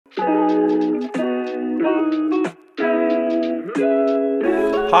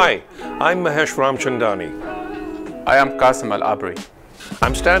Hi, I'm Mahesh Ramchandani. I am Qasim Al-Abri.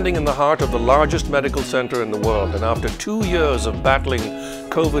 I'm standing in the heart of the largest medical center in the world, and after 2 years of battling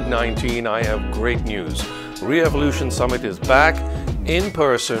COVID-19, I have great news. ReEvolution Summit is back, in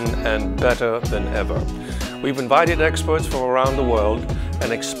person, and better than ever. We've invited experts from around the world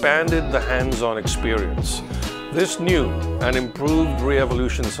and expanded the hands-on experience. This new and improved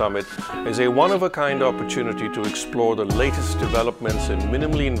ReEvolution Summit is a one-of-a-kind opportunity to explore the latest developments in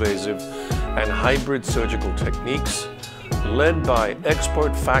minimally invasive and hybrid surgical techniques, led by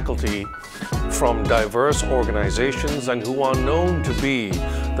expert faculty from diverse organizations and who are known to be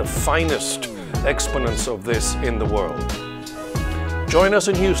the finest exponents of this in the world. Join us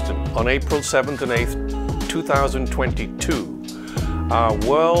in Houston on April 7th and 8th, 2022. Our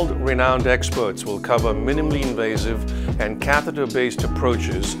world-renowned experts will cover minimally invasive and catheter-based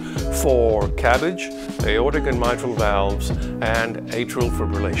approaches for CABG, aortic and mitral valves, and atrial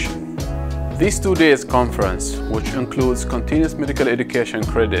fibrillation. This 2 days conference, which includes continuous medical education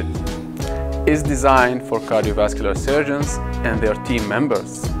credit, is designed for cardiovascular surgeons and their team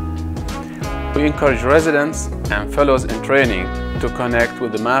members. We encourage residents and fellows in training to connect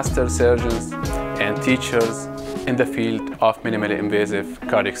with the master surgeons and teachers in the field of minimally invasive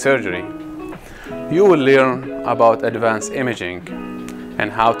cardiac surgery. You will learn about advanced imaging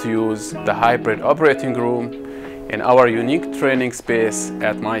and how to use the hybrid operating room in our unique training space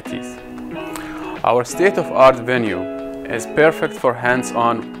at MITIE. Our state-of-art venue is perfect for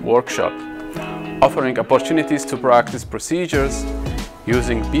hands-on workshop, offering opportunities to practice procedures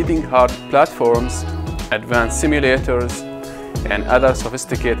using beating heart platforms, advanced simulators, and other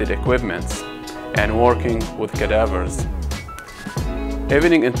sophisticated equipments, and working with cadavers.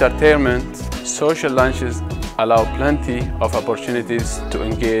 Evening entertainment, social lunches allow plenty of opportunities to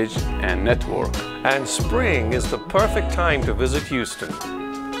engage and network. And spring is the perfect time to visit Houston.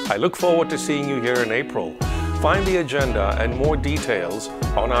 I look forward to seeing you here in April. Find the agenda and more details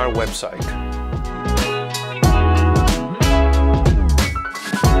on our website.